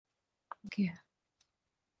Okay.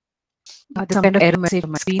 There's some kind of error message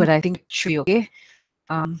on my screen, but I think it should be okay.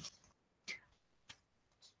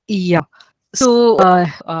 Yeah. So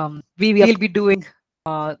we will be doing,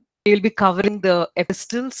 we will be covering the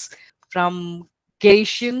epistles from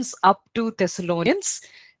Galatians up to Thessalonians.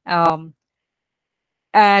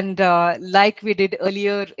 And like we did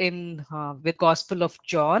earlier in with Gospel of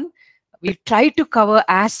John, we'll try to cover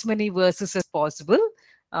as many verses as possible.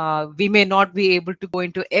 We may not be able to go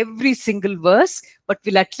into every single verse, but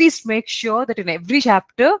we'll at least make sure that in every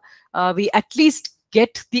chapter, we at least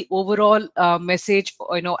get the overall message,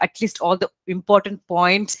 or, at least all the important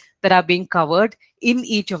points that are being covered in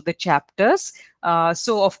each of the chapters.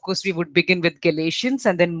 So, of course, we would begin with Galatians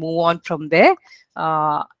and then move on from there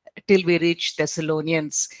till we reach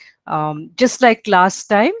Thessalonians. Just like last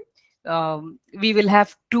time, we will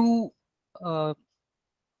have two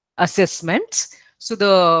assessments. So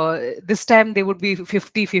this time they would be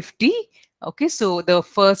 50-50. Okay, so the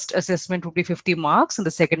first assessment would be 50 marks and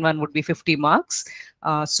the second one would be 50 marks.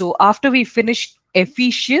 So after we finish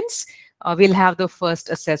Ephesians, we'll have the first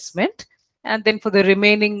assessment. And then for the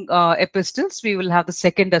remaining epistles, we will have the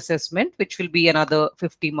second assessment, which will be another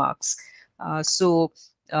 50 marks. And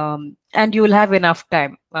you will have enough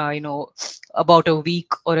time, about a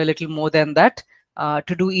week or a little more than that,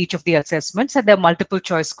 to do each of the assessments. And there are multiple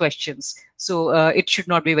choice questions. So it should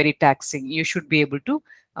not be very taxing. You should be able to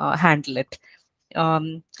handle it.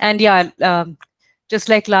 Just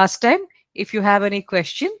like last time, if you have any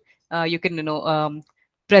question, you can,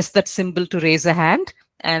 press that symbol to raise a hand,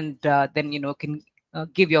 and then, can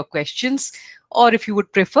give your questions. Or if you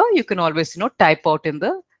would prefer, you can always, type out in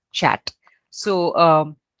the chat.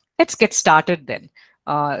 So let's get started then.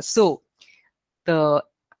 So the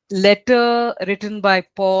letter written by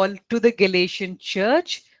Paul to the Galatian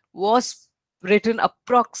church was written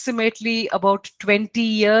approximately about 20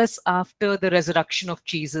 years after the resurrection of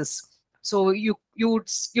Jesus. So you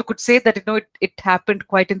could say that it happened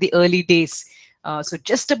quite in the early days. So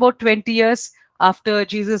just about 20 years after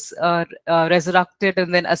Jesus resurrected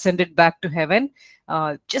and then ascended back to heaven,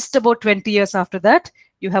 just about 20 years after that,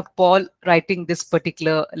 you have Paul writing this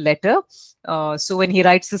particular letter. So when he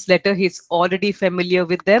writes this letter, he's already familiar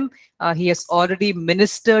with them. He has already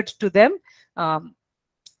ministered to them.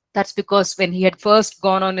 That's because when he had first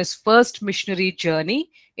gone on his first missionary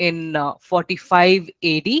journey in 45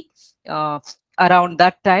 AD, around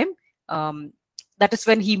that time, that is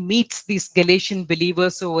when he meets these Galatian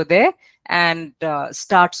believers over there and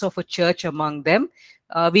starts off a church among them.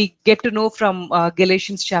 We get to know from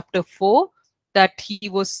Galatians chapter 4 that he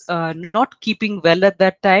was not keeping well at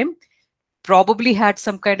that time, probably had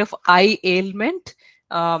some kind of eye ailment.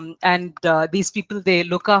 And these people, they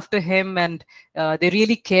look after him and they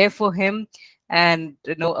really care for him. And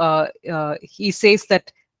he says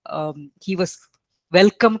that he was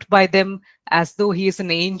welcomed by them as though he is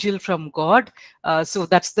an angel from God. So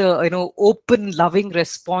that's the open, loving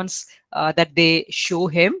response that they show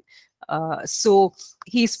him. So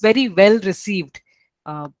he's very well received.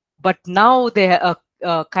 But now a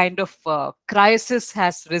kind of crisis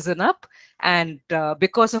has risen up. And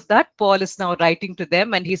because of that, Paul is now writing to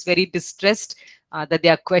them, and he's very distressed that they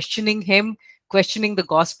are questioning him, questioning the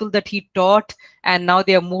gospel that he taught, and now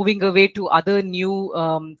they are moving away to other new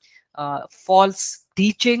false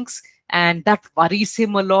teachings, and that worries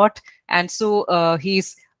him a lot. And so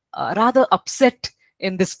he's rather upset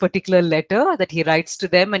in this particular letter that he writes to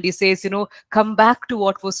them, and he says, come back to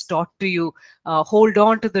what was taught to you, hold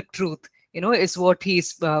on to the truth, is what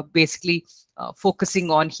he's basically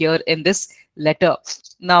focusing on here in this letter.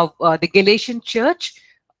 Now, the Galatian church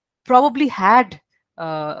probably had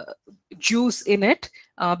Jews in it,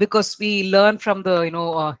 because we learn from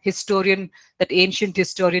the historian, that ancient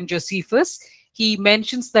historian Josephus. He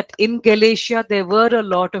mentions that in Galatia there were a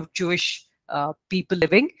lot of Jewish people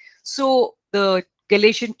living. So the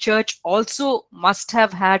Galatian church also must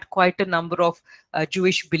have had quite a number of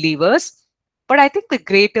Jewish believers. But I think the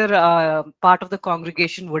greater part of the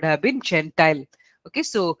congregation would have been Gentile. Okay,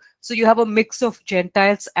 so you have a mix of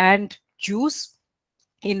Gentiles and Jews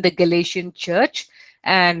in the Galatian church.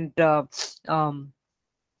 And the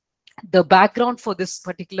background for this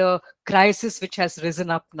particular crisis, which has risen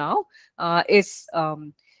up now, is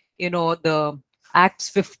the Acts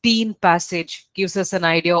 15 passage gives us an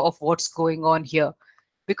idea of what's going on here.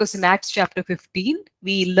 Because in Acts chapter 15,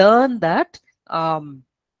 we learn that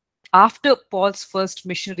after Paul's first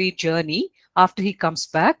missionary journey, after he comes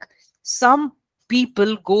back, some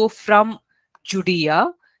people go from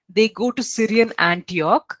Judea, they go to Syrian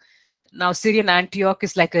Antioch. Now, Syrian Antioch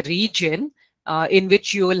is like a region in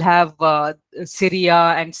which you will have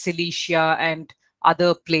Syria and Cilicia and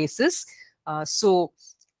other places. So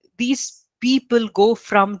these people go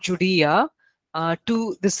from Judea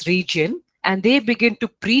to this region, and they begin to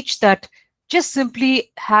preach that just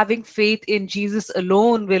simply having faith in Jesus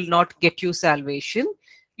alone will not get you salvation.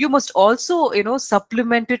 You must also,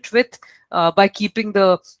 supplement it with by keeping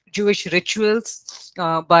the Jewish rituals,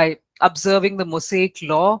 by observing the Mosaic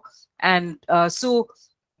law, and so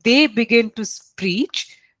they begin to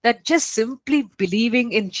preach that just simply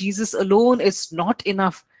believing in Jesus alone is not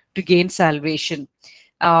enough to gain salvation.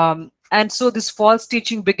 And so this false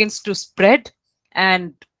teaching begins to spread,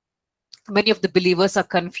 and many of the believers are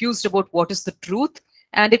confused about what is the truth.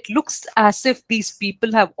 And it looks as if these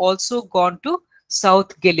people have also gone to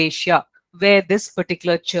South Galatia, where this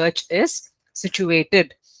particular church is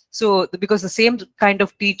situated. So, because the same kind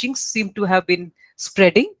of teachings seem to have been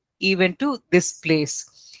spreading even to this place.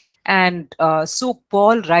 And so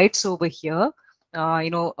Paul writes over here,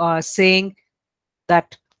 saying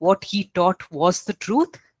that what he taught was the truth,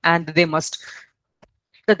 and they must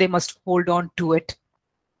hold on to it.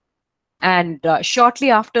 And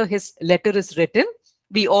shortly after his letter is written,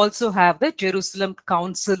 we also have the Jerusalem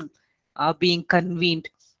Council being convened.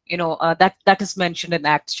 That is mentioned in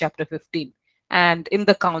Acts chapter 15. And in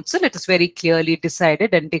the council, it is very clearly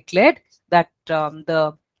decided and declared that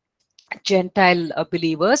the Gentile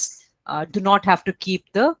believers do not have to keep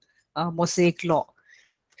the Mosaic law.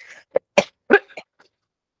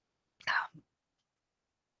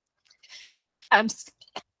 I'm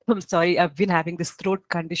I'm sorry, I've been having this throat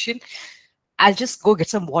condition. I'll just go get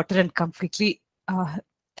some water and come quickly. I'm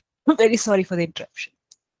very sorry for the interruption.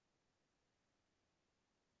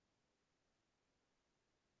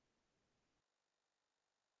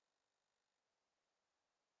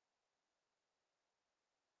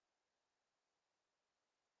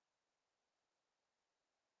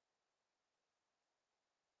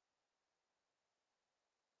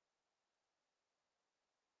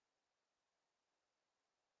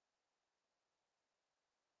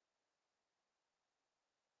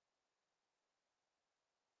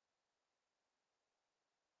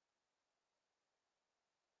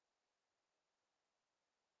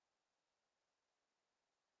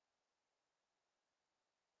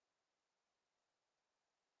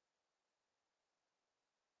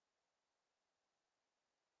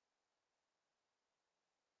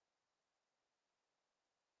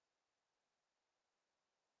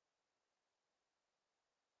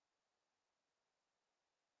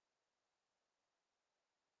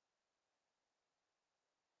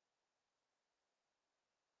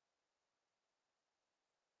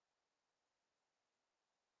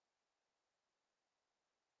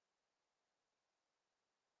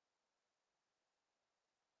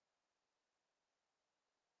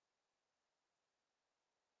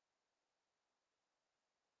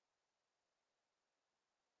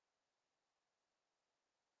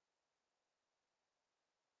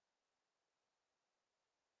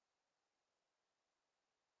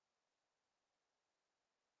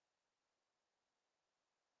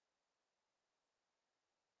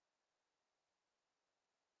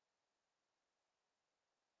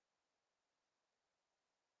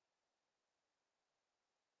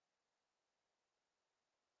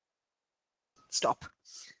 Stop.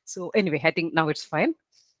 So anyway, I think now it's fine.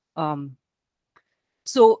 Um,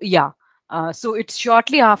 so yeah, so it's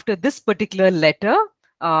shortly after this particular letter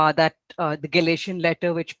that the Galatian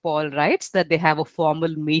letter, which Paul writes, that they have a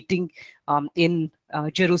formal meeting in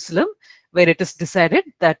Jerusalem, where it is decided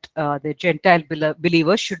that the Gentile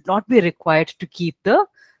believers should not be required to keep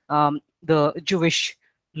the Jewish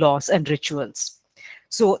laws and rituals.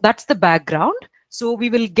 So that's the background. So we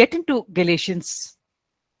will get into Galatians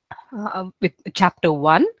with chapter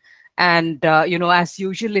 1. And as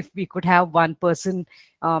usual, if we could have one person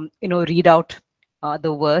read out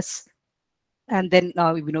the verse, and then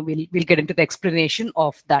we'll get into the explanation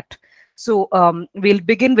of that. So we'll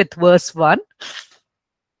begin with verse 1.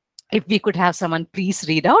 If we could have someone please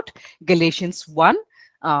read out Galatians 1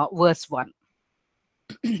 verse 1.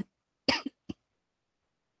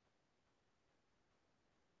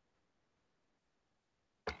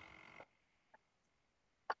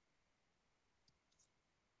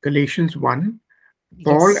 Galatians 1.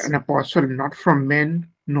 Paul, Yes. an apostle, not from men,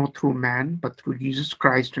 nor through man, but through Jesus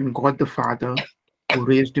Christ and God the Father, who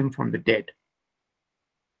raised him from the dead.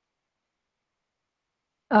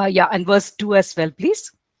 Yeah, and verse 2 as well,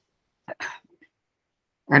 please.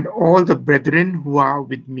 And all the brethren who are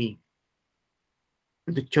with me,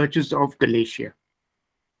 the churches of Galatia.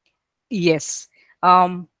 Yes.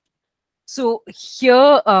 So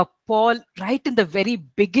here, Paul, right in the very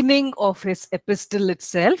beginning of his epistle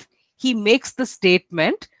itself, he makes the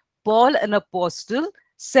statement, Paul, an apostle,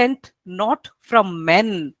 sent not from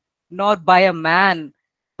men, nor by a man,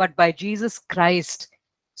 but by Jesus Christ.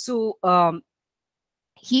 So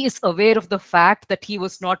he is aware of the fact that he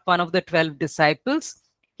was not one of the 12 disciples.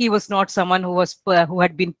 He was not someone who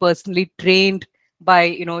had been personally trained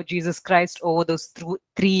by Jesus Christ over those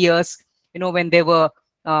 3 years, when they were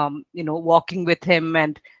walking with him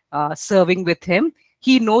and serving with him.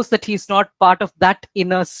 He knows that he's not part of that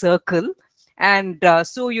inner circle, and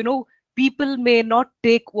so people may not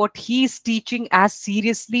take what he's teaching as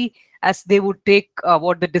seriously as they would take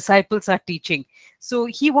what the disciples are teaching. So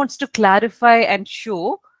he wants to clarify and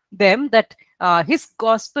show them that his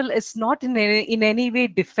gospel is not in any way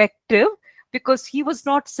defective, because he was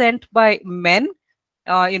not sent by men,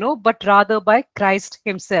 but rather by Christ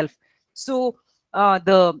himself. So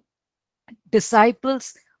the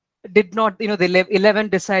disciples did not, the 11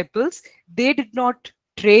 disciples, they did not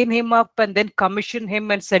train him up and then commission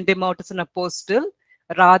him and send him out as an apostle.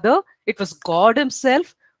 Rather, it was God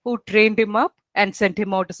himself who trained him up and sent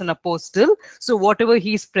him out as an apostle. So whatever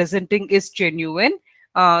he's presenting is genuine.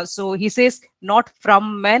 So he says, not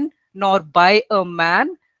from men nor by a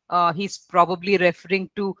man. He's probably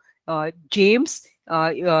referring to James,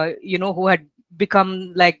 who had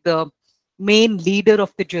become like the main leader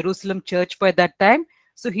of the Jerusalem church by that time.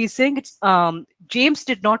 So he's saying, it's James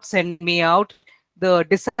did not send me out. The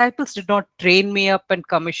disciples did not train me up and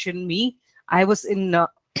commission me. I was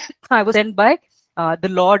sent by the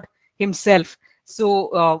Lord himself.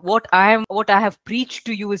 So what I have preached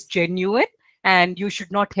to you is genuine, and you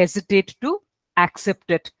should not hesitate to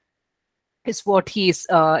accept it, is what he's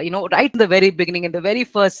right in the very beginning, in the very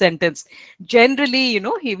first sentence. Generally,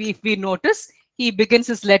 if we notice, he begins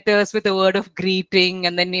his letters with a word of greeting,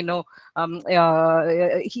 and then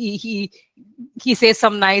he says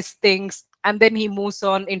some nice things, and then he moves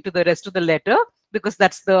on into the rest of the letter, because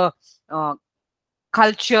that's the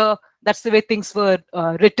culture, that's the way things were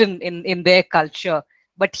written in their culture.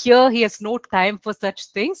 But here he has no time for such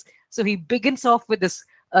things. So he begins off with this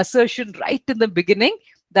assertion right in the beginning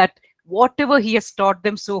that whatever he has taught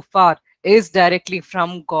them so far is directly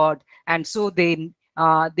from God, and so they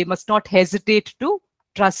must not hesitate to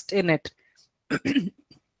trust in it.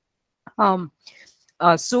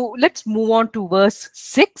 So let's move on to verse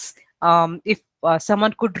 6. If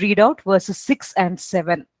someone could read out verses 6 and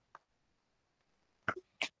 7.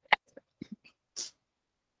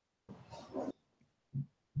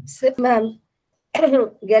 Ma'am,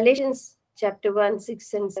 Galatians chapter 1,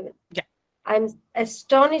 6 and 7. Yeah. I'm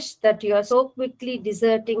astonished that you are so quickly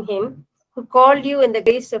deserting him who called you in the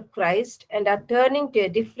grace of Christ and are turning to a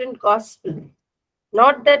different gospel.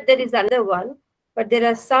 Not that there is another one, but there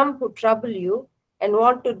are some who trouble you and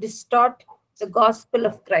want to distort the gospel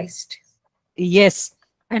of Christ. Yes.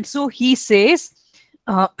 And so he says,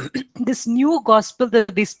 this new gospel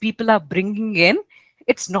that these people are bringing in,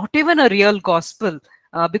 it's not even a real gospel,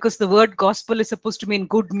 because the word gospel is supposed to mean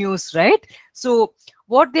good news, right? So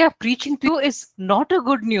what they are preaching to you is not a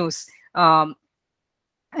good news.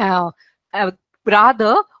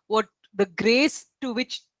 Rather, what the grace to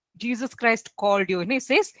which Jesus Christ called you. And he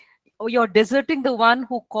says, oh, you're deserting the one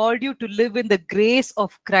who called you to live in the grace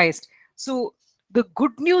of Christ. So the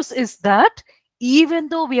good news is that even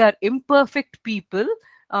though we are imperfect people,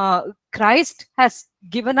 Christ has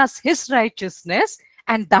given us his righteousness,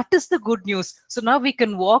 and that is the good news. So now we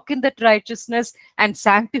can walk in that righteousness and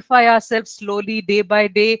sanctify ourselves slowly, day by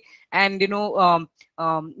day, and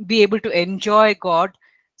be able to enjoy God.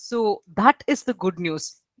 So that is the good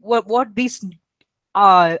news. What these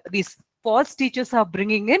false teachers are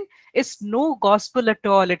bringing in is no gospel at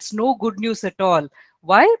all. It's no good news at all.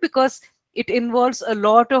 Why? Because it involves a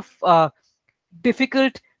lot of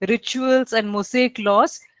difficult rituals and Mosaic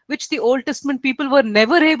laws, which the Old Testament people were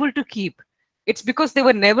never able to keep. It's because they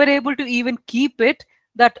were never able to even keep it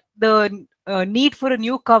that the need for a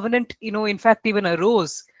new covenant, in fact, even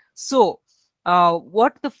arose. So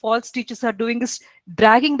what the false teachers are doing is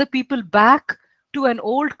dragging the people back to an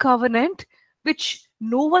old covenant, which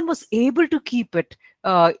no one was able to keep it.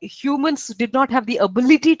 Humans did not have the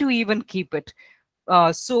ability to even keep it.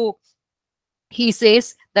 So he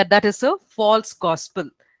says that is a false gospel.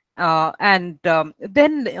 And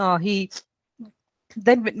then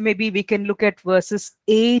maybe we can look at verses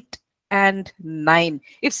 8 and 9.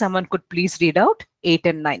 If someone could please read out 8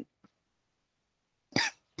 and 9.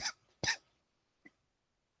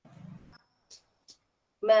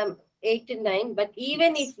 Ma'am, 8 and 9. But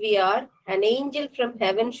even if we are, an angel from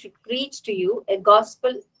heaven should preach to you a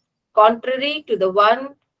gospel contrary to the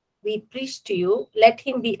one we preach to you, let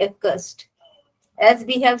him be accursed. As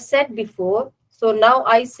we have said before, so now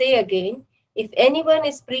I say again, If anyone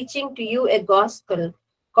is preaching to you a gospel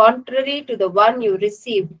contrary to the one you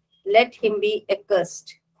received, let him be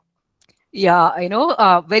accursed.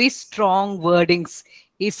 Yeah, very strong wordings.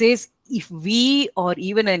 He says, if we or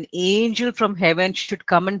even an angel from heaven should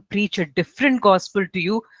come and preach a different gospel to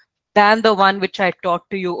you than the one which I taught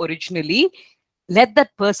to you originally, let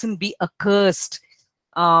that person be accursed.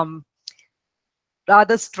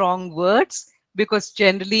 Rather strong words, because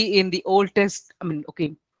generally in the Old Test, in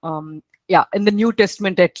the New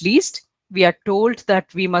Testament at least, we are told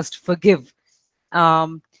that we must forgive.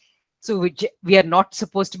 So we are not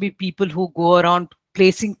supposed to be people who go around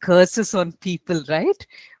placing curses on people, right?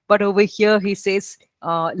 But over here he says,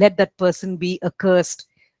 let that person be accursed.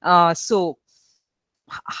 So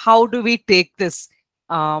how do we take this?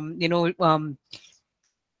 Are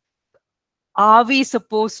we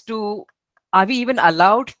supposed to, are we even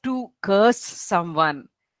allowed to curse someone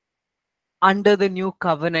under the new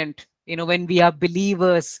covenant? When we are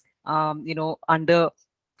believers, under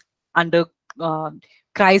uh,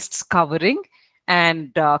 Christ's covering,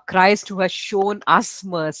 and Christ, who has shown us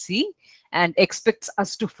mercy and expects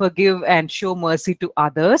us to forgive and show mercy to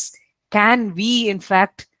others, can we in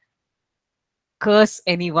fact curse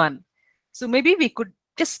anyone? So maybe we could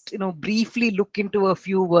just briefly look into a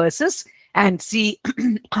few verses and see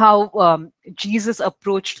how Jesus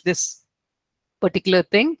approached this particular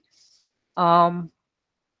thing.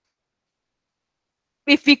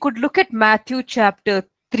 If we could look at Matthew chapter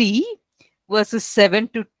 3, verses 7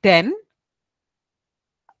 to 10.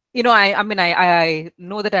 I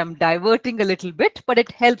know that I'm diverting a little bit, but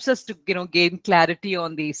it helps us to gain clarity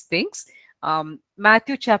on these things.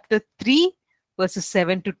 Matthew chapter 3, verses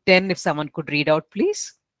 7 to 10, if someone could read out,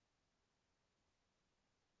 please.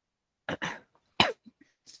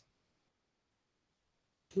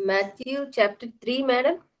 Matthew chapter 3,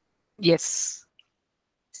 madam? Yes.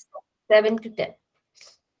 7 to 10.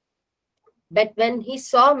 But when he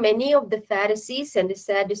saw many of the Pharisees and the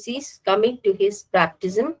Sadducees coming to his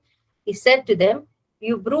baptism, he said to them,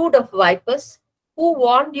 "You brood of vipers, who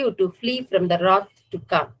warned you to flee from the wrath to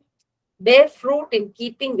come? Bear fruit in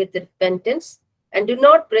keeping with repentance, and do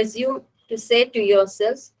not presume to say to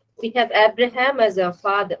yourselves, 'We have Abraham as our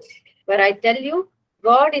father.' For I tell you,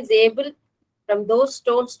 God is able from those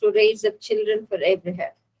stones to raise up children for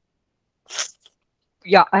Abraham."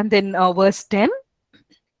 Yeah, and then verse 10.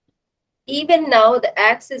 Even now the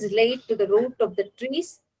axe is laid to the root of the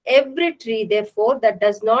trees. Every tree, therefore, that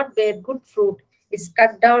does not bear good fruit is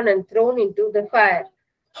cut down and thrown into the fire.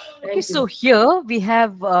 Okay, so here we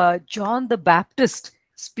have John the Baptist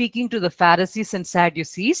speaking to the Pharisees and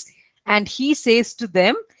Sadducees, and he says to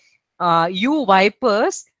them, you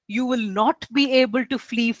vipers, you will not be able to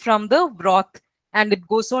flee from the wrath. And it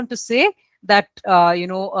goes on to say that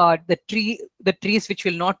the trees which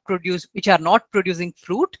are not producing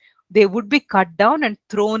fruit, they would be cut down and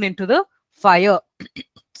thrown into the fire.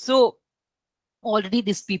 So already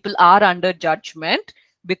these people are under judgment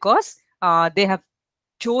because they have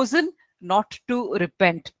chosen not to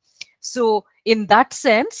repent. So in that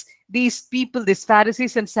sense, these people, these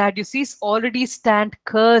Pharisees and Sadducees, already stand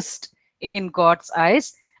cursed in God's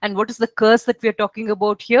eyes. And what is the curse that we are talking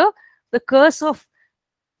about here? The curse of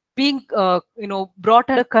being brought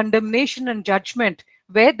under condemnation and judgment,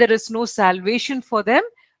 where there is no salvation for them,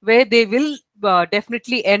 where they will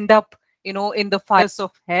definitely end up in the fires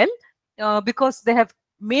of hell, because they have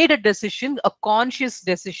made a decision, a conscious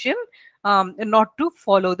decision, not to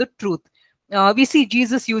follow the truth. We see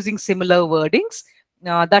Jesus using similar wordings.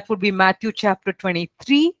 That would be Matthew chapter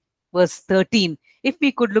 23, verse 13. If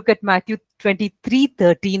we could look at Matthew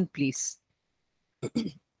 23:13, please.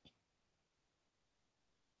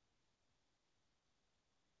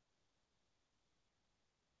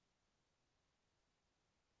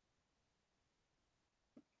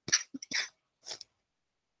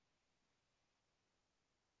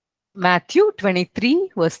 Matthew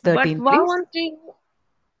 23, verse 13, But woe please. unto you,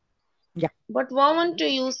 Yeah. But woe unto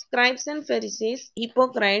you, scribes and Pharisees,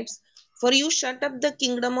 hypocrites, for you shut up the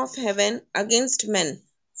kingdom of heaven against men.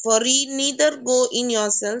 For ye neither go in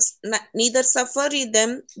yourselves, neither suffer ye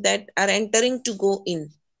them that are entering to go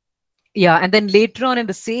in. Yeah, and then later on in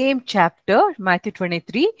the same chapter, Matthew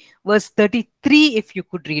 23, verse 33, if you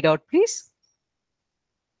could read out, please.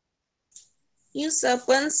 You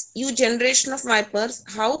serpents, you generation of vipers,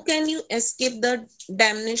 how can you escape the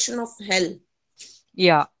damnation of hell?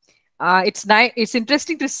 Yeah. It's nice. It's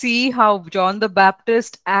interesting to see how John the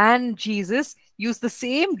Baptist and Jesus use the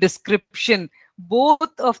same description.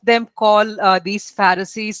 Both of them call these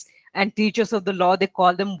Pharisees and teachers of the law, they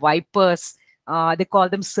call them vipers. They call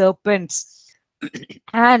them serpents.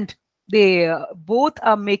 And they both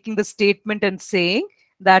are making the statement and saying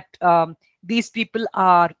that these people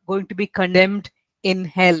are going to be condemned in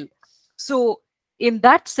hell. So in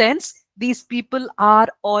that sense, these people are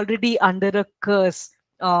already under a curse.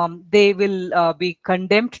 They will be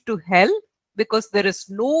condemned to hell because there is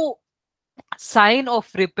no sign of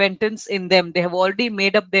repentance in them. They have already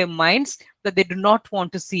made up their minds that they do not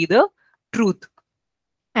want to see the truth.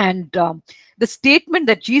 And the statement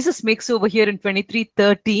that Jesus makes over here in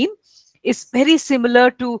 23:13 is very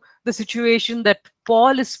similar to the situation that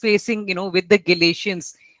Paul is facing, with the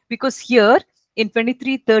Galatians. Because here in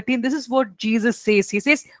 23:13, this is what Jesus says. He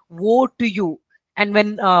says, "Woe to you." And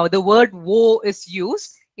when the word woe is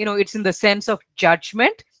used, it's in the sense of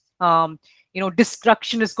judgment.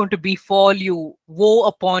 Destruction is going to befall you, woe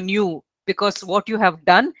upon you, because what you have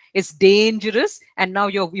done is dangerous, and now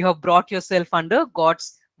you have brought yourself under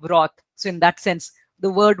God's wrath. So in that sense, the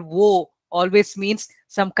word woe always means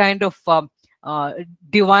some kind of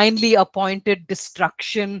divinely appointed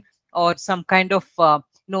destruction, or some kind of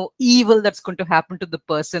evil that's going to happen to the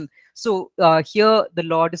person. So here the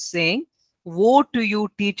Lord is saying, "Woe to you,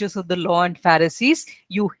 teachers of the law and Pharisees,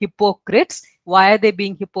 you hypocrites." Why are they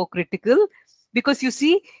being hypocritical? Because you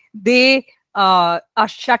see, they are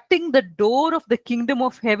shutting the door of the kingdom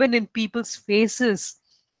of heaven in people's faces.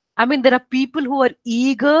 I mean, there are people who are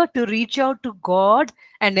eager to reach out to God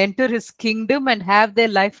and enter his kingdom and have their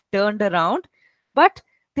life turned around, but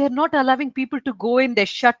they're not allowing people to go in. They're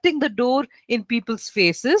shutting the door in people's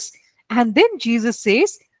faces. And then Jesus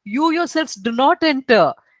says, "You yourselves do not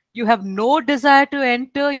enter. You have no desire to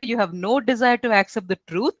enter. You have no desire to accept the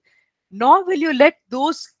truth, nor will you let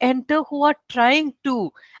those enter who are trying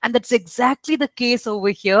to." And that's exactly the case over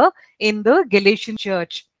here in the Galatian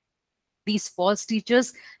church. These false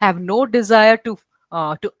teachers have no desire to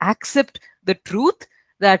accept the truth,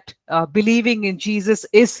 that believing in Jesus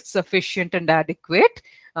is sufficient and adequate.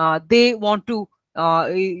 They want to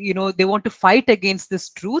they want to fight against this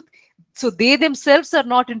truth. So they themselves are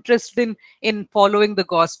not interested in following the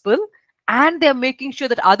gospel, and they're making sure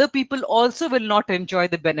that other people also will not enjoy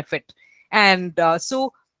the benefit. And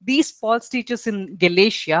so these false teachers in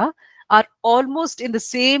Galatia are almost in the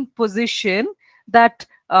same position that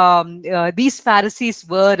these Pharisees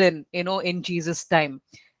were in Jesus' time.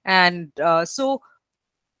 And so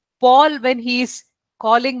Paul, when he's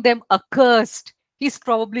calling them accursed, he's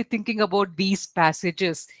probably thinking about these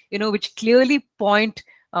passages, which clearly point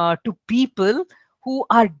to people who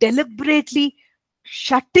are deliberately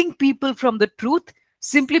shutting people from the truth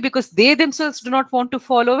simply because they themselves do not want to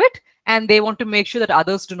follow it, and they want to make sure that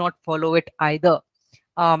others do not follow it either.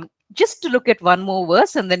 Just to look at one more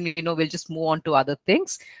verse, and then we'll just move on to other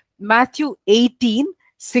things. Matthew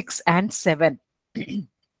 18:6 and 7.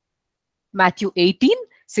 Matthew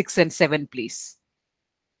 18:6 and 7, please.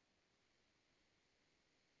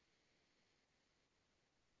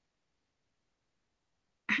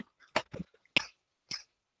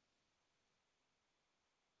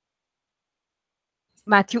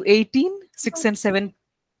 Matthew 18:6 and 7.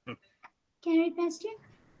 Can I read, Pastor?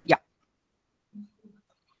 Yeah.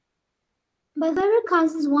 "But whoever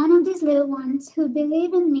causes one of these little ones who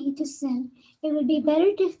believe in me to sin, it would be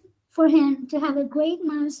better for him to have a great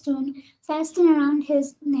millstone fastened around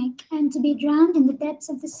his neck and to be drowned in the depths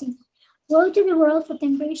of the sea. Woe to the world for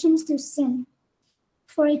temptations to sin.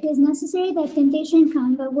 For it is necessary that temptation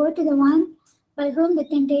come, but woe to the one by whom the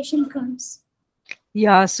temptation comes."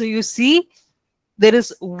 Yeah, so you see, there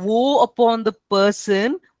is woe upon the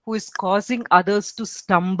person who is causing others to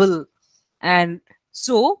stumble. And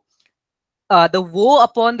so the woe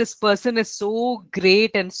upon this person is so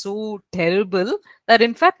great and so terrible that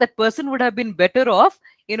in fact that person would have been better off,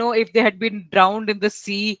 if they had been drowned in the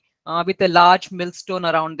sea with a large millstone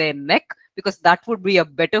around their neck, because that would be a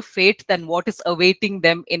better fate than what is awaiting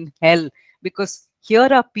them in hell. Because here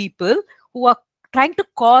are people who are trying to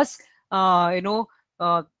cause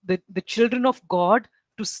the children of God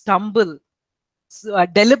to stumble,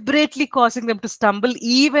 deliberately causing them to stumble,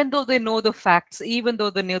 even though they know the facts, even though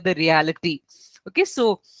they know the reality. Okay,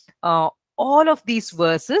 so all of these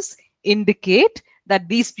verses indicate that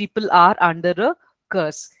these people are under a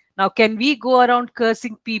curse. Now, can we go around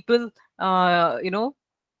cursing people? No,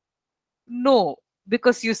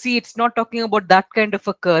 because you see, it's not talking about that kind of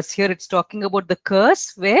a curse. Here it's talking about the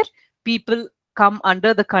curse where people come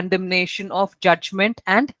under the condemnation of judgment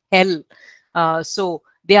and hell. So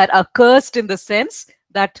they are accursed in the sense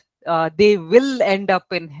that they will end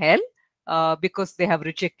up in hell because they have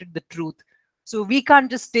rejected the truth. So we can't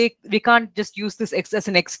just use this as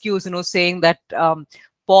an excuse, saying that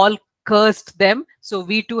Paul cursed them, so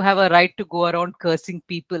we too have a right to go around cursing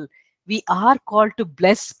people. We are called to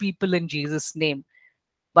bless people in Jesus' name.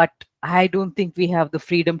 But I don't think we have the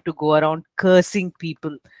freedom to go around cursing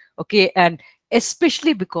people. Okay. And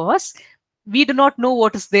especially because we do not know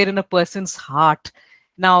what is there in a person's heart.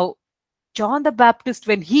 Now, John the Baptist,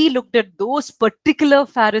 when he looked at those particular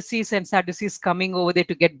Pharisees and Sadducees coming over there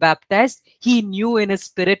to get baptized, he knew in his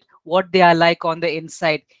spirit what they are like on the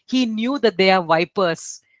inside. He knew that they are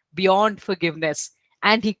vipers beyond forgiveness.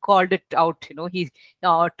 And he called it out, he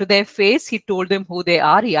to their face, he told them who they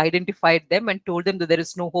are. He identified them and told them that there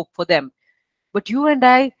is no hope for them. But you and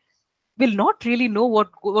I will not really know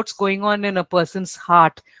what's going on in a person's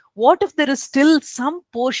heart. What if there is still some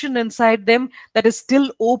portion inside them that is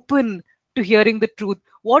still open to hearing the truth?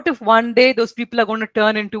 What if one day those people are going to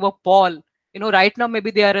turn into a Paul? Right now maybe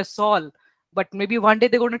they are a Saul, but maybe one day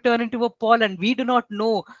they're going to turn into a Paul, and we do not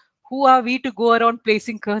know. Who are we to go around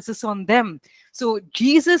placing curses on them? So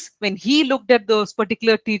Jesus, when he looked at those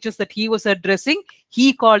particular teachers that he was addressing,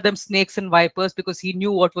 he called them snakes and vipers because he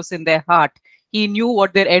knew what was in their heart. He knew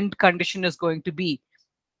what their end condition is going to be.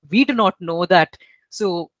 We do not know that.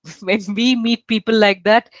 So when we meet people like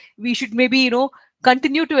that, we should maybe,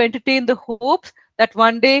 continue to entertain the hope that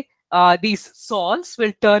one day these Sauls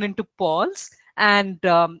will turn into Pauls, and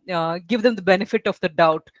give them the benefit of the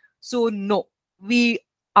doubt. So no, we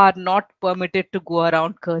are not permitted to go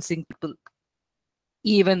around cursing people,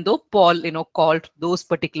 even though Paul, called those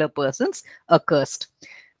particular persons accursed.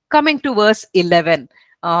 Coming to verse 11.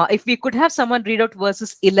 If we could have someone read out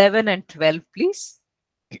verses 11 and 12, please.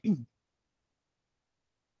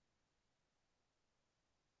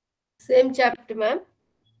 Same chapter, ma'am.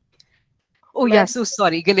 Oh, yeah. So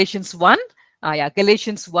sorry. Galatians 1.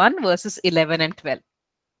 Galatians 1, verses 11 and 12.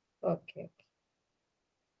 Okay.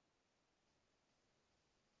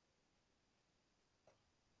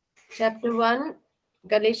 Chapter 1,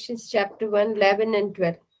 Galatians chapter 1, 11 and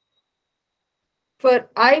 12. For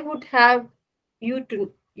I would have you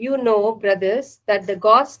know, brothers, that the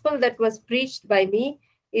gospel that was preached by me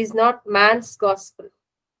is not man's gospel.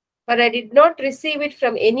 For I did not receive it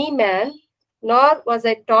from any man, nor was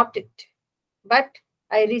I taught it, but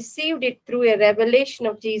I received it through a revelation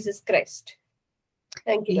of Jesus Christ.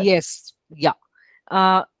 Thank you. Yes. Yeah.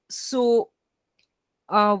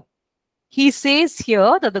 He says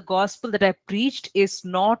here that the gospel that I preached is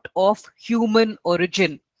not of human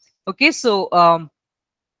origin. Okay, so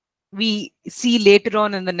we see later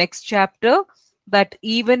on in the next chapter that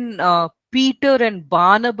even Peter and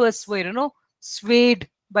Barnabas were, swayed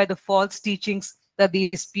by the false teachings that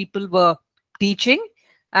these people were teaching.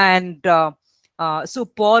 And so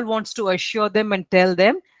Paul wants to assure them and tell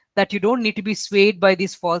them that you don't need to be swayed by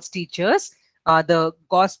these false teachers. The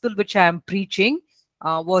gospel which I am preaching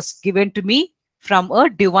was given to me from a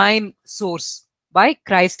divine source by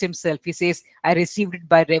Christ himself. He says, I received it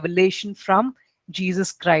by revelation from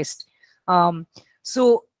Jesus Christ.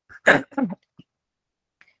 So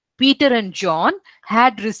Peter and John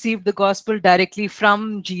had received the gospel directly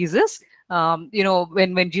from Jesus,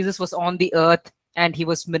 when Jesus was on the earth and he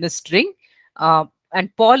was ministering. And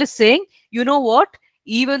Paul is saying, you know what?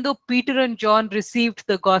 Even though Peter and John received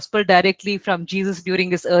the gospel directly from Jesus during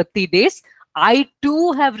his earthly days, I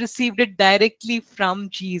too have received it directly from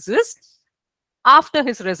Jesus after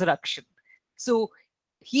his resurrection. So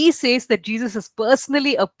he says that Jesus has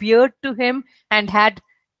personally appeared to him and had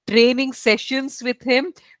training sessions with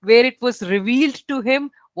him where it was revealed to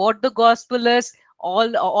him what the gospel is, all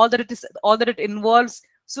that it involves.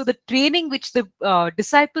 So the training which the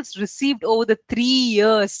disciples received over the 3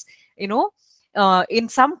 years, in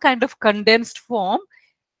some kind of condensed form,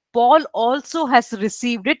 Paul also has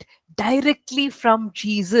received it directly from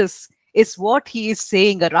Jesus, is what he is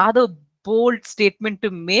saying. A rather bold statement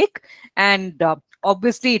to make, and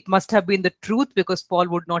obviously it must have been the truth because Paul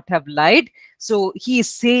would not have lied. So he is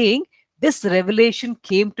saying this revelation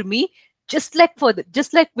came to me just like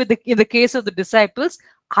in the case of the disciples.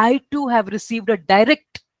 I too have received a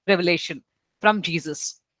direct revelation from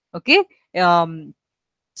Jesus. Okay.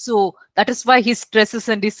 So that is why he stresses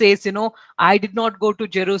and he says, I did not go to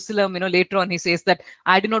Jerusalem. Later on he says that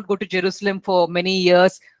I did not go to Jerusalem for many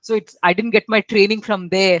years. So I didn't get my training from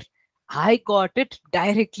there. I got it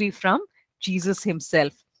directly from Jesus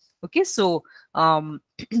himself. Okay, so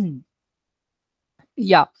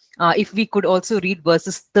yeah, if we could also read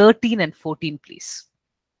verses 13 and 14, please.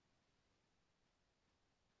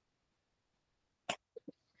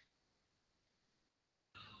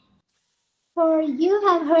 For you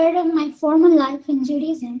have heard of my former life in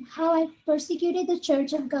Judaism, how I persecuted the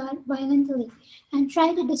church of God violently and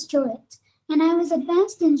tried to destroy it. And I was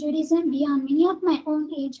advanced in Judaism beyond many of my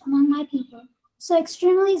own age among my people, so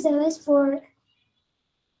extremely zealous for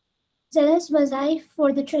Zealous was I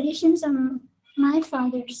for the traditions of my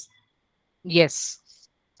fathers. Yes.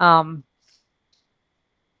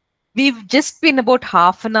 We've just been about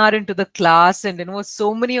half an hour into the class, and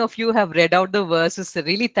so many of you have read out the verses. So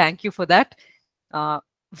really, thank you for that. Uh,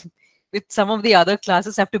 with some of the other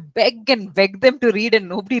classes, I have to beg and beg them to read, and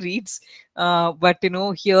nobody reads. But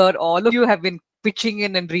here all of you have been pitching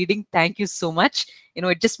in and reading. Thank you so much.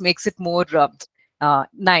 It just makes it more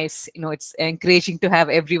nice. It's encouraging to have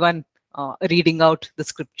everyone reading out the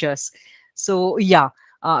scriptures. So yeah,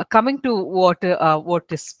 coming to what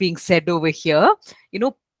is being said over here,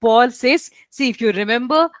 Paul says, see, if you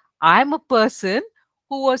remember, I'm a person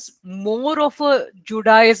who was more of a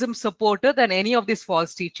Judaism supporter than any of these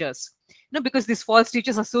false teachers. Because these false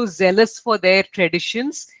teachers are so zealous for their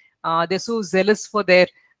traditions. They're so zealous for their,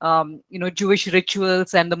 Jewish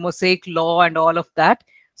rituals and the Mosaic law and all of that.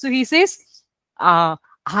 So he says, I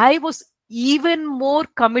was even more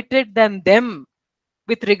committed than them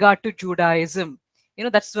with regard to Judaism.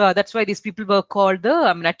 That's why these people were called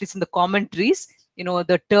at least in the commentaries,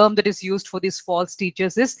 the term that is used for these false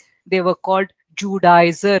teachers is they were called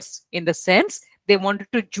Judaizers, in the sense they wanted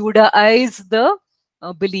to Judaize the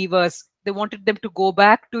believers. They wanted them to go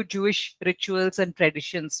back to Jewish rituals and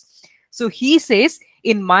traditions. So he says,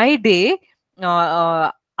 in my day,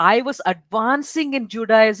 I was advancing in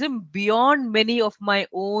Judaism beyond many of my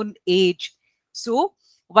own age. So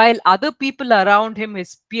while other people around him,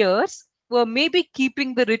 his peers, were maybe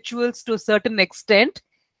keeping the rituals to a certain extent,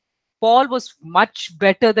 Paul was much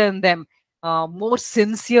better than them, more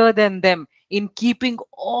sincere than them in keeping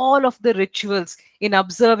all of the rituals, in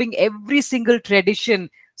observing every single tradition.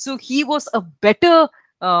 So he was a better,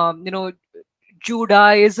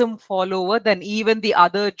 Judaism follower than even the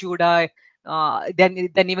other than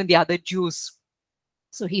even the other Jews.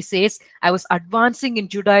 So he says, I was advancing in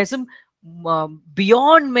Judaism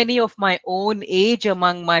beyond many of my own age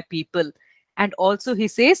among my people. And also he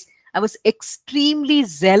says, I was extremely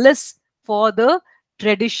zealous for the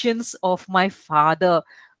traditions of my father.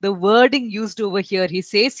 The wording used over here, he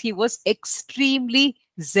says he was extremely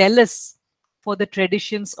zealous for the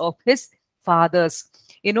traditions of his fathers.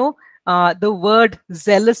 The word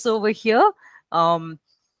zealous over here,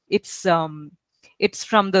 it's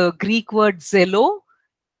from the Greek word zelo,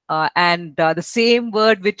 and the same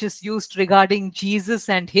word which is used regarding Jesus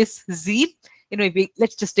and his zeal.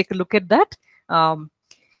 Let's just take a look at that.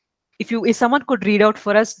 If someone could read out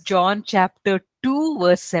for us John chapter 2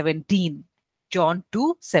 verse 17. John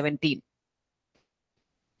 2:17.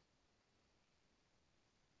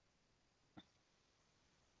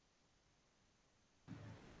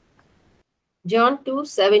 John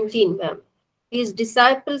 2:17, ma'am. His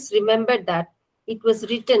disciples remembered that it was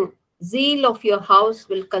written, zeal of your house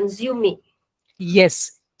will consume me.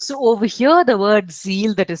 Yes. So over here, the word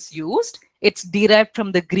zeal that is used, it's derived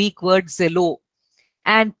from the Greek word zelo.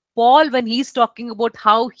 And Paul, when he's talking about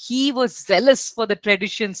how he was zealous for the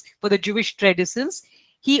traditions, for the Jewish traditions,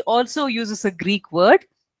 he also uses a Greek word,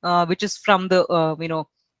 which is from the,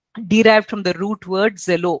 derived from the root word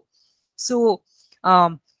zelo. So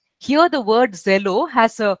here the word zelo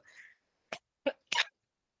has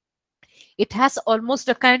it has almost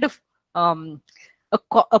a kind of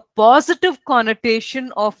a positive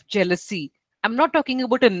connotation of jealousy. I'm not talking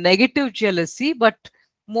about a negative jealousy, but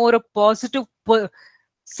more a positive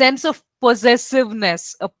sense of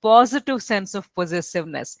possessiveness, a positive sense of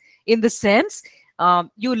possessiveness, in the sense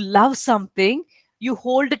you love something, you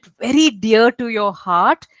hold it very dear to your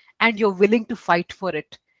heart, and you're willing to fight for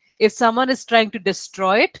it. If someone is trying to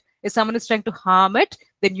destroy it, if someone is trying to harm it,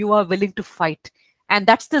 then you are willing to fight. And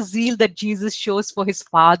that's the zeal that Jesus shows for his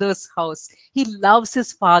Father's house. He loves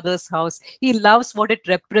his Father's house. He loves what it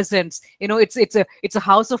represents. It's a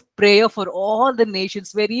house of prayer for all the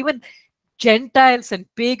nations, where even Gentiles and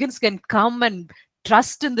pagans can come and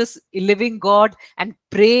trust in this living God and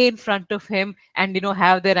pray in front of him and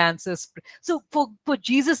have their answers. So for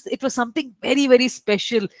Jesus, it was something very, very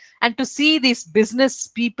special. And to see these business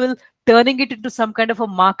people turning it into some kind of a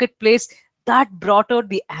marketplace, that brought out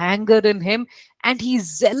the anger in him, and he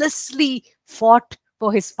zealously fought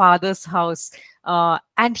for his Father's house.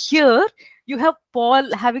 And here you have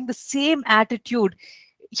Paul having the same attitude.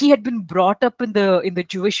 He had been brought up in the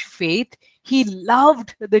Jewish faith. He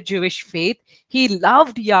loved the Jewish faith. He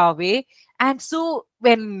loved Yahweh. And so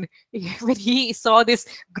when he saw this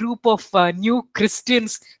group of new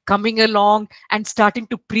Christians coming along and starting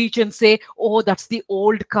to preach and say, oh, that's the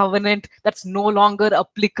old covenant, that's no longer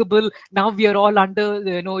applicable, now we are all under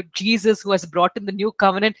Jesus, who has brought in the new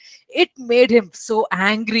covenant, it made him so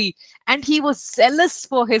angry. And he was zealous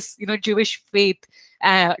for his Jewish faith,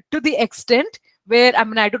 to the extent where, I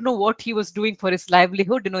mean, I don't know what he was doing for his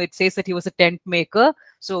livelihood. It says that he was a tent maker,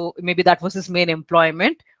 so maybe that was his main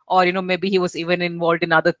employment, or maybe he was even involved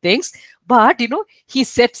in other things. But he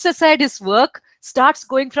sets aside his work, starts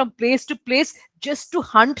going from place to place just to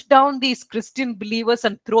hunt down these Christian believers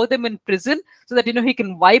and throw them in prison, so that he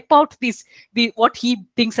can wipe out what he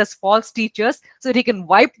thinks as false teachers, so that he can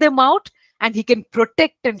wipe them out and he can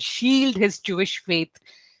protect and shield his Jewish faith.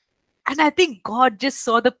 And I think God just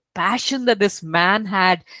saw the passion that this man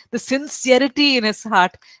had, the sincerity in his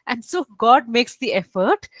heart. And so God makes the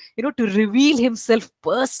effort, to reveal himself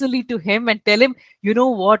personally to him and tell him, you know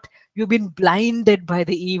what, you've been blinded by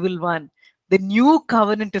the evil one. The new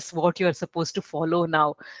covenant is what you are supposed to follow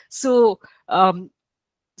now. So,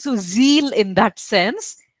 so zeal in that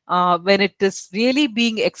sense, when it is really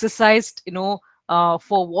being exercised,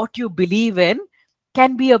 for what you believe in,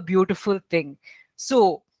 can be a beautiful thing.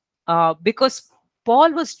 So, because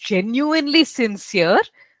Paul was genuinely sincere,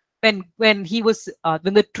 when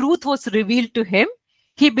the truth was revealed to him,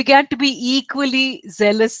 he began to be equally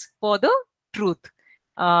zealous for the truth.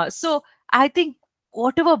 So I think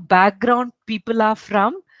whatever background people are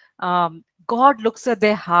from, God looks at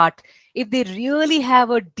their heart. If they really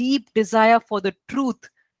have a deep desire for the truth,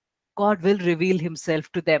 God will reveal himself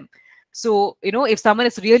to them. So, if someone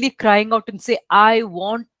is really crying out and say, I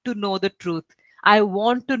want to know the truth, I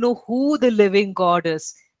want to know who the living God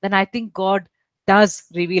is, then I think God does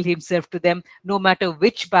reveal himself to them, no matter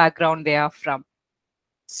which background they are from.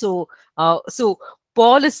 So,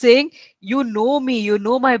 Paul is saying, you know me, you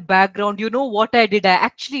know my background, you know what I did. I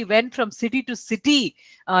actually went from city to city,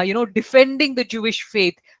 defending the Jewish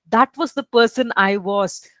faith. That was the person I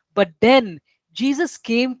was. But then Jesus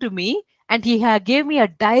came to me and he gave me a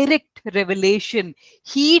direct revelation.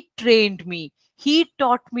 He trained me. He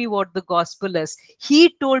taught me what the gospel is.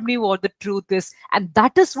 He told me what the truth is. And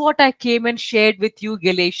that is what I came and shared with you,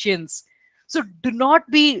 Galatians. So do not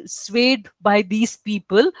be swayed by these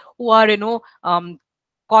people who are,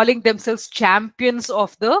 calling themselves champions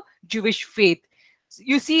of the Jewish faith.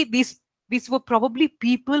 You see, these were probably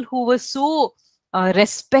people who were so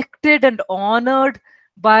respected and honored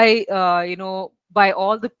by, by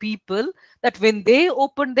all the people, that when they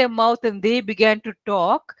opened their mouth and they began to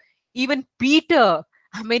talk, even Peter,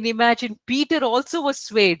 I mean, imagine, Peter also was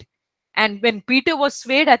swayed. And when Peter was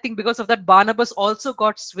swayed, I think because of that, Barnabas also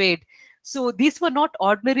got swayed. So these were not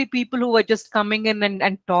ordinary people who were just coming in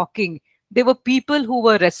and talking. They were people who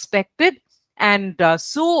were respected. And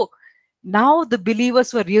so now the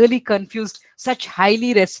believers were really confused. Such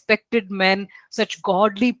highly respected men, such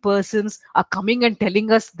godly persons are coming and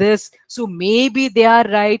telling us this. So maybe they are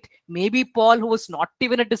right. Maybe Paul, who was not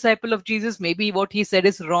even a disciple of Jesus, maybe what he said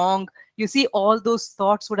is wrong. You see, all those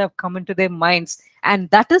thoughts would have come into their minds. And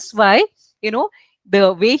that is why,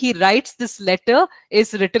 the way he writes this letter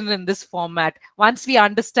is written in this format. Once we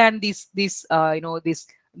understand these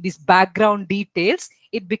background details,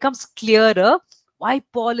 it becomes clearer why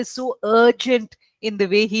Paul is so urgent in the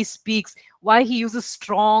way he speaks, why he uses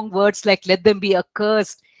strong words like let them be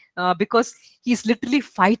accursed, because he's literally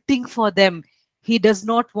fighting for them. He does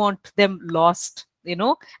not want them lost,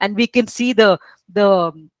 and we can see the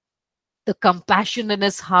compassion in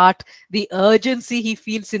his heart, the urgency he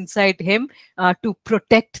feels inside him, to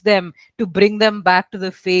protect them, to bring them back to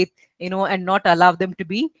the faith, and not allow them to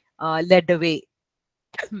be led away.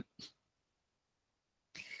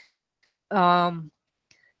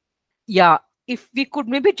 Yeah, if we could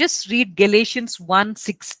maybe just read Galatians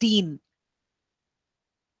 1:16.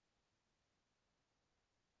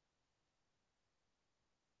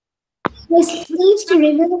 Was pleased to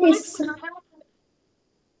reveal his son.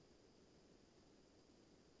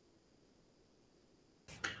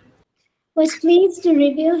 Was pleased to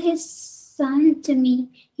reveal his son to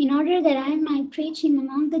me, in order that I might preach him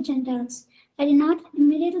among the Gentiles. I did not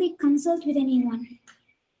immediately consult with anyone.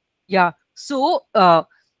 Yeah, so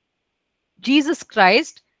Jesus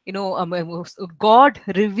Christ, God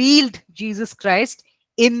revealed Jesus Christ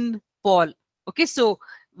in Paul. Okay, so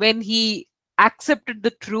when he accepted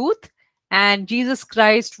the truth and Jesus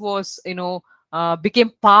Christ was,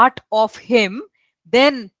 became part of him,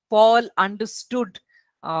 then Paul understood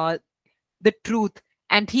the truth,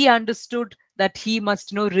 and he understood that he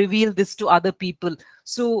must reveal this to other people.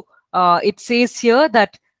 So it says here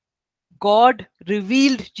that God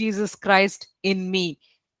revealed Jesus Christ in me.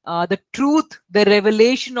 The truth, the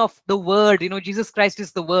revelation of the word, Jesus Christ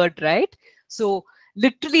is the word, right? So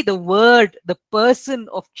literally the word, the person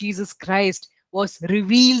of Jesus Christ was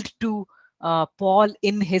revealed to Paul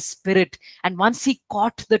in his spirit. And once he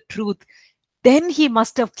caught the truth, then he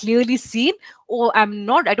must have clearly seen, oh, I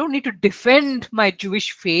don't need to defend my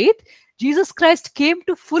Jewish faith. Jesus Christ came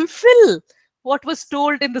to fulfill what was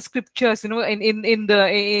told in the scriptures, in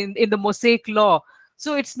the Mosaic law.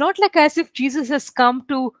 So it's not like as if Jesus has come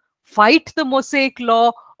to fight the Mosaic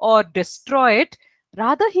law or destroy it.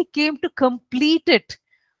 Rather, he came to complete it.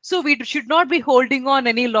 So we should not be holding on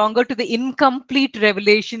any longer to the incomplete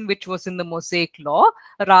revelation which was in the Mosaic law.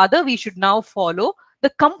 Rather, we should now follow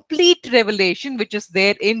the complete revelation which is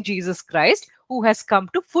there in Jesus Christ, who has come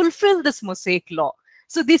to fulfill this Mosaic law.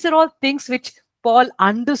 So these are all things which Paul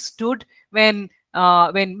understood when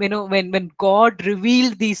God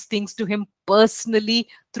revealed these things to him personally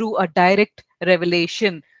through a direct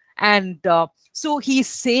revelation. And so he's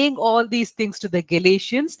saying all these things to the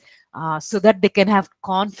Galatians so that they can have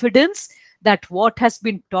confidence that what has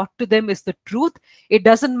been taught to them is the truth. It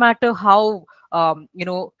doesn't matter how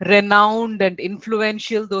renowned and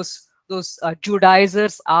influential those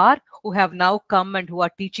Judaizers are, who have now come and who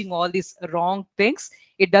are teaching all these wrong things.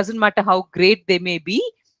 It doesn't matter how great they may be.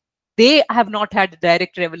 They have not had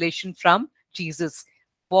direct revelation from Jesus.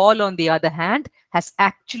 Paul, on the other hand, has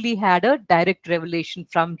actually had a direct revelation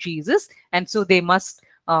from Jesus. And so they must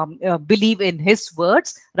believe in his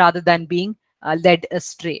words rather than being led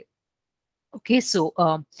astray. Okay, so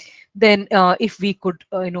then if we could,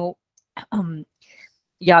 we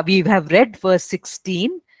have read verse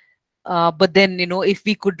 16. But then, if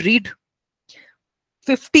we could read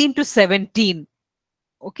 15 to 17.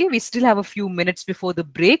 Okay, we still have a few minutes before the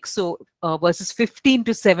break. So verses 15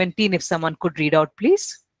 to 17, if someone could read out,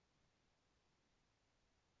 please.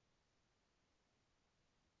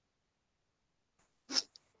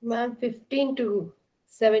 Ma'am, 15 to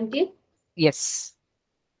 17? Yes.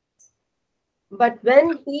 But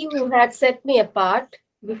when he who had set me apart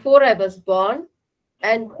before I was born,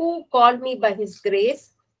 and who called me by his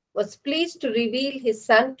grace, was pleased to reveal his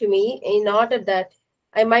Son to me in order that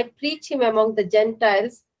I might preach him among the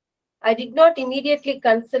Gentiles, I did not immediately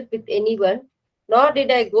consult with anyone, nor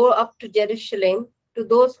did I go up to Jerusalem to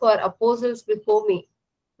those who are apostles before me.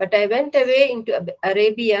 But I went away into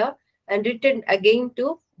Arabia and returned again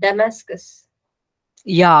to Damascus.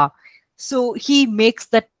 Yeah. So he makes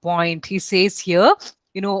that point. He says here,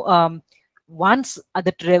 once I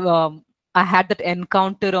had that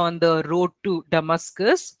encounter on the road to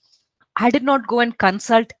Damascus, I did not go and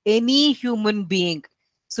consult any human being.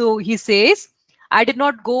 So he says, I did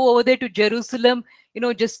not go over there to Jerusalem,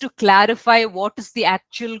 just to clarify what is the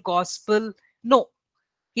actual gospel. No.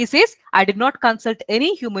 He says, I did not consult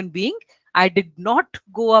any human being. I did not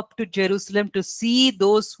go up to Jerusalem to see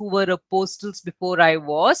those who were apostles before I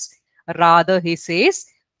was. Rather, he says,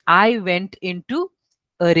 I went into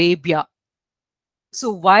Arabia.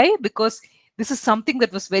 So why? Because this is something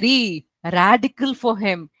that was very radical for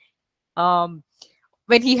him.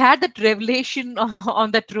 When he had that revelation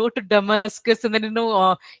on that road to Damascus, and then,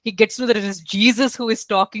 he gets to know that it is Jesus who is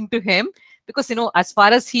talking to him. Because, as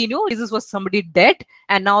far as he knew, Jesus was somebody dead.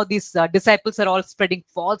 And now these disciples are all spreading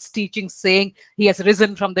false teaching, saying he has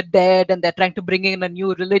risen from the dead, and they're trying to bring in a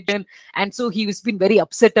new religion. And so he's been very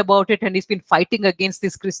upset about it, and he's been fighting against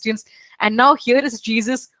these Christians. And now here is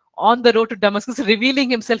Jesus on the road to Damascus, revealing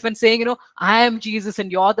himself and saying, I am Jesus,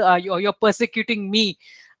 and you're persecuting me.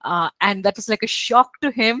 And that was like a shock to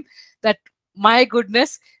him that, my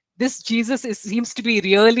goodness, this Jesus seems to be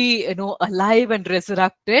really, alive and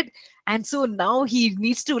resurrected. And so now he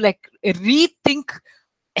needs to rethink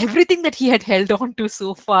everything that he had held on to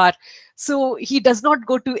so far. So he does not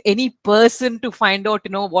go to any person to find out,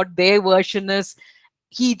 what their version is.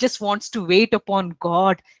 He just wants to wait upon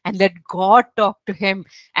God and let God talk to him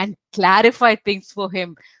and clarify things for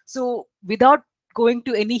him. So without going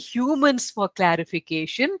to any humans for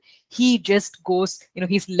clarification, he just goes,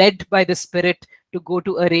 he's led by the Spirit to go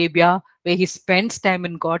to Arabia, where he spends time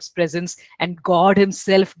in God's presence, and God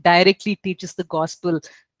himself directly teaches the gospel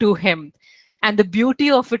to him. And the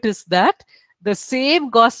beauty of it is that the same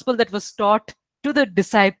gospel that was taught to the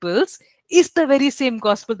disciples is the very same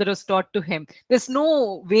gospel that was taught to him. There's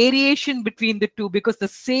no variation between the two, because the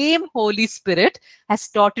same Holy Spirit has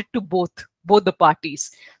taught it to both the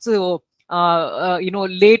parties. So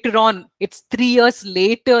later on, it's 3 years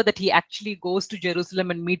later that he actually goes to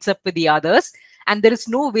Jerusalem and meets up with the others. And there is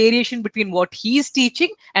no variation between what he's teaching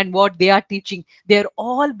and what they are teaching. They're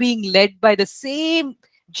all being led by the same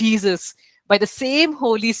Jesus, by the same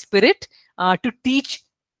Holy Spirit, to teach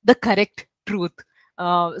the correct truth.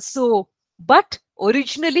 But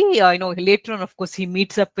originally, later on, of course, he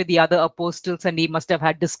meets up with the other apostles, and he must have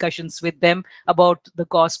had discussions with them about the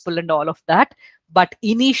gospel and all of that. But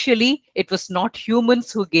initially, it was not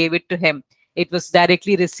humans who gave it to him. It was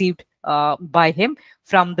directly received by him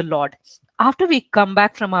from the Lord. After we come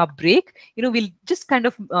back from our break, we'll just kind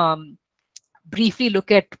of briefly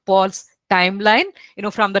look at Paul's timeline,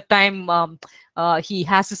 from the time he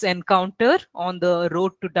has his encounter on the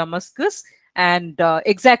road to Damascus, and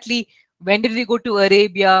exactly when did he go to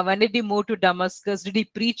Arabia, when did he move to Damascus, did he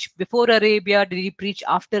preach before Arabia, did he preach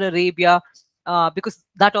after Arabia, because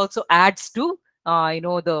that also adds to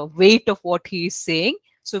the weight of what he is saying.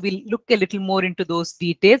 So we'll look a little more into those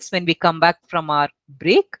details when we come back from our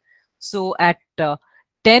break. So at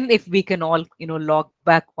 10, if we can all log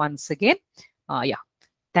back once again. Yeah,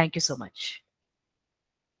 thank you so much.